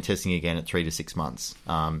baseline and then testing again at 3 to 6 months.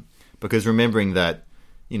 Because remembering that,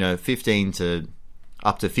 15 to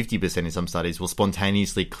up to 50% in some studies will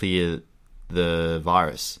spontaneously clear the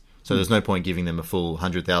virus. So there's no point giving them a full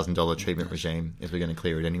 $100,000 treatment regime if we're going to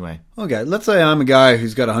clear it anyway. Okay, let's say I'm a guy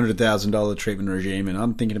who's got a $100,000 treatment regime and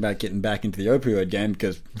I'm thinking about getting back into the opioid game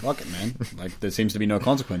because, fuck it, man. There seems to be no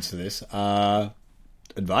consequence to this.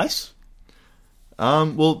 Advice?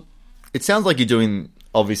 Well, it sounds like you're doing,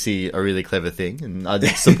 obviously, a really clever thing, and I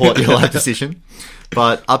support your life decision.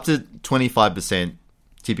 But up to 25%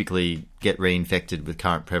 typically get reinfected with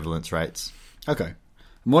current prevalence rates. Okay.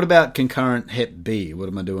 And what about concurrent Hep B? What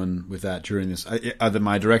am I doing with that during this? Are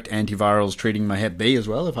my direct antivirals treating my Hep B as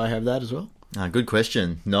well, if I have that as well? Good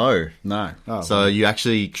question. No. Oh, So you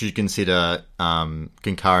actually should consider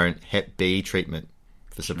concurrent Hep B treatment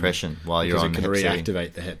for suppression while you're on because Hep it C. can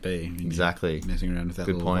reactivate the Hep B. Exactly. Messing around with that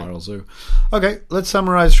Good little point. viral zoo. Okay, let's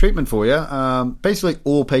summarise treatment for you. Basically,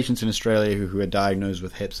 all patients in Australia who are diagnosed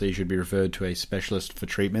with Hep C should be referred to a specialist for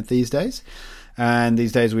treatment these days. And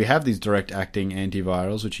these days we have these direct-acting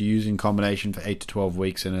antivirals, which are used in combination for 8 to 12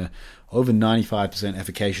 weeks and are over 95%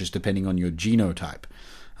 efficacious depending on your genotype.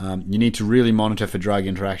 You need to really monitor for drug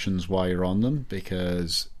interactions while you're on them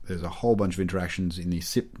because there's a whole bunch of interactions in the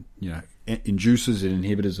CYP, inducers and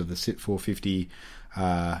inhibitors of the CYP450,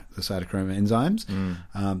 the cytochrome enzymes.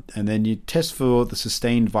 And then you test for the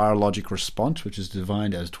sustained virologic response, which is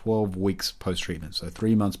defined as 12 weeks post-treatment, so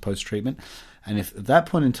 3 months post-treatment. And if at that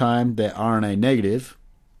point in time they're RNA negative,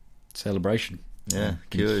 celebration. Yeah,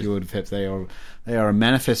 cured of Hep. They are a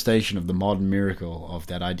manifestation of the modern miracle of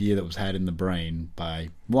that idea that was had in the brain by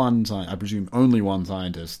I presume only one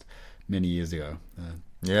scientist many years ago.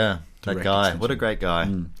 Yeah, that guy. What a great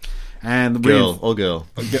guy. And Girl.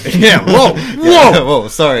 Yeah, whoa! Whoa,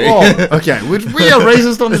 sorry. Whoa. Okay, we are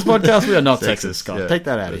racist on this podcast. We are not sexist, Scott. Yeah, take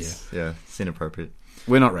that out of here. Yeah, it's inappropriate.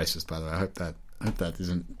 We're not racist, by the way. I hope that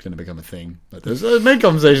isn't going to become a thing. But there's many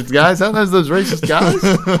conversations, guys. Sometimes those racist guys.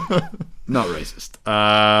 Not racist.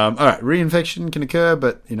 All right, reinfection can occur,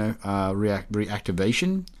 but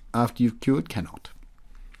reactivation after you've cured cannot.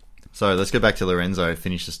 So let's go back to Lorenzo.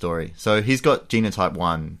 Finish the story. So he's got genotype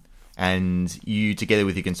 1, and you, together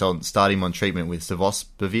with your consultant, start him on treatment with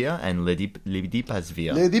sofosbuvir and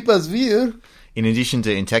ledipasvir. Ledipasvir. In addition to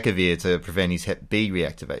entecavir to prevent his Hep B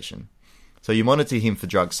reactivation. So you monitor him for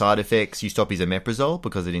drug side effects. You stop his omeprazole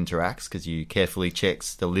because it interacts, because you carefully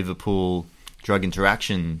checks the Liverpool drug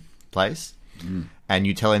interaction place. And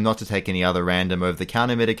you tell him not to take any other random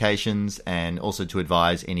over-the-counter medications, and also to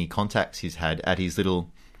advise any contacts he's had at his little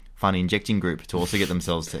fun injecting group to also get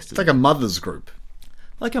themselves tested. It's like a mother's group.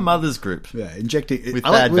 Like a mother's group. Yeah, injecting. With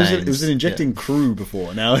bad veins. It was an injecting crew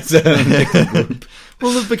before. Now it's an injecting group.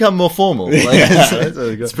 Well, it's become more formal.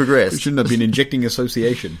 It's progressed. It shouldn't have been injecting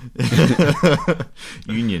association.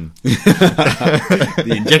 Union.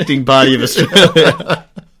 The injecting party of Australia.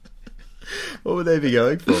 What would they be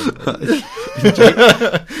going for?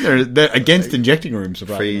 They're against injecting rooms.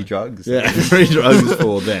 Free drugs. Yeah, free drugs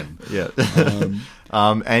for them. Yeah.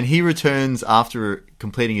 And he returns after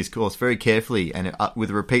completing his course very carefully and with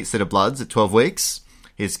a repeat set of bloods at 12 weeks.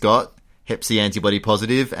 He's got Hep C antibody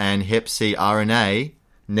positive and Hep C RNA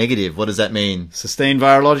negative. What does that mean? Sustained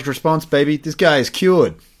virologic response, baby. This guy is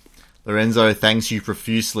cured. Lorenzo thanks you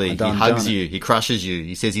profusely. He hugs you. He crushes you.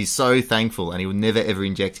 He says he's so thankful and he will never ever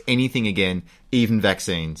inject anything again, even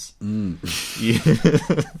vaccines. Good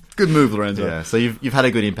move, Lorenzo. Yeah, so you've had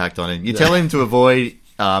a good impact on him. You tell him to avoid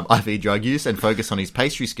IV drug use and focus on his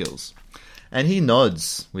pastry skills. And he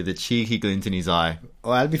nods with a cheeky glint in his eye.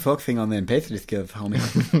 Oh, I'll be focusing on them pastry skills, homie.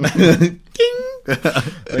 Ding! I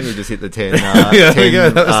think we just hit the 10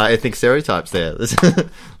 ethnic stereotypes there. There's a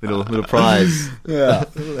little prize. Yeah.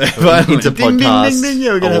 Into ding, podcast ding, ding, ding.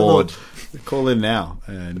 Yeah, we're gonna award. Call in now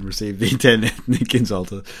and receive the 10 ethnic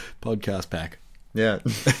consulta podcast pack. Yeah.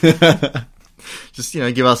 Just,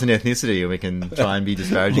 give us an ethnicity and we can try and be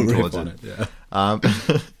disparaging towards it. Yeah.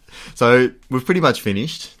 So we've pretty much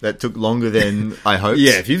finished. That took longer than I hoped.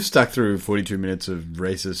 Yeah, if you've stuck through 42 minutes of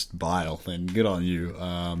racist bile, then good on you.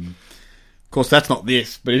 Of course, that's not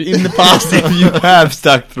this, but in the past, if you have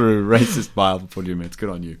stuck through racist bile for 42 minutes, good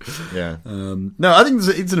on you. Yeah. No, I think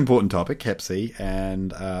it's an important topic, Hep C,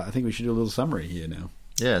 and I think we should do a little summary here now.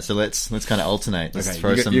 Yeah, so let's kind of alternate. Let's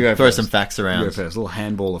Okay, throw some facts around. You go first. A little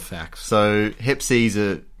handball of facts. So Hep C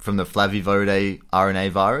is from the Flaviviridae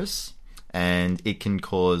RNA virus, and it can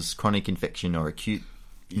cause chronic infection or acute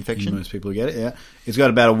infection. Most people get it, yeah. It's got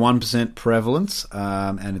about a 1% prevalence,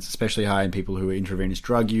 and it's especially high in people who are intravenous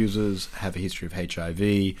drug users, have a history of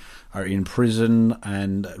HIV, are in prison,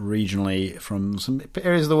 and regionally from some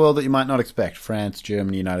areas of the world that you might not expect. France,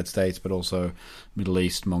 Germany, United States, but also Middle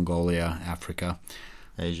East, Mongolia, Africa.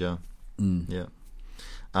 Asia. Yeah.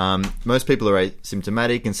 Most people are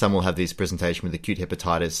asymptomatic, and some will have this presentation with acute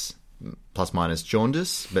hepatitis plus minus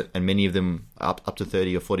jaundice, and many of them, up to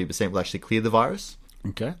 30 or 40%, will actually clear the virus.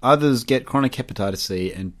 Okay. Others get chronic hepatitis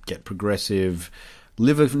C and get progressive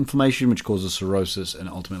liver inflammation, which causes cirrhosis, and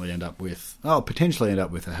ultimately potentially end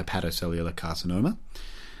up with a hepatocellular carcinoma.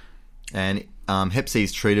 And Hep C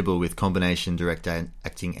is treatable with combination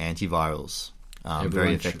direct-acting antivirals.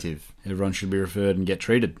 Very effective. Everyone should be referred and get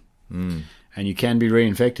treated. And you can be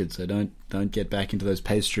reinfected, so don't get back into those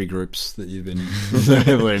pastry groups that you've been so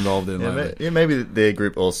heavily involved in lately. Maybe their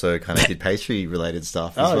group also kind of did pastry related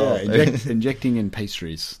stuff as well. Yeah, injecting in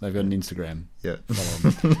pastries. They've got an Instagram. Yeah.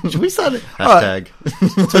 Should we start it? Hashtag.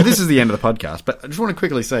 Right. So this is the end of the podcast, but I just want to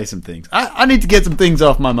quickly say some things. I need to get some things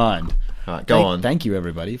off my mind. All right, go on. Thank you,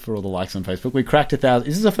 everybody, for all the likes on Facebook. We cracked 1,000.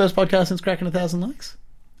 Is this the first podcast since cracking 1,000 likes?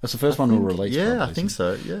 That's the first one we'll release. Yeah, probably, I think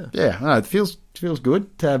so. Yeah. Yeah, no, it feels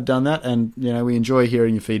good to have done that, and we enjoy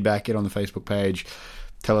hearing your feedback. Get on the Facebook page,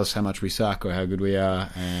 tell us how much we suck or how good we are,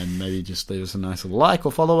 and maybe just leave us a nice little like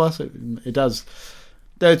or follow us. It does.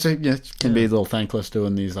 It can be a little thankless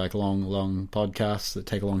doing these like long podcasts that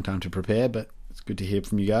take a long time to prepare, but it's good to hear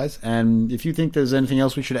from you guys. And if you think there's anything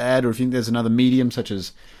else we should add, or if you think there's another medium such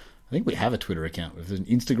as, I think we have a Twitter account. If there's an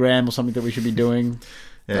Instagram or something that we should be doing.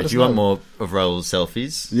 Yeah, if you want more of Rahul's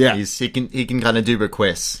selfies, he can kind of do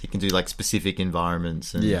requests. He can do like specific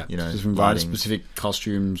environments and just invite specific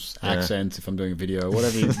costumes, accents. If I'm doing a video,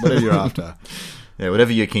 whatever you're after. Yeah,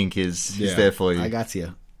 whatever your kink is, he's there for you. I got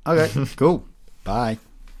you. Okay, cool. Bye.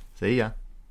 See ya.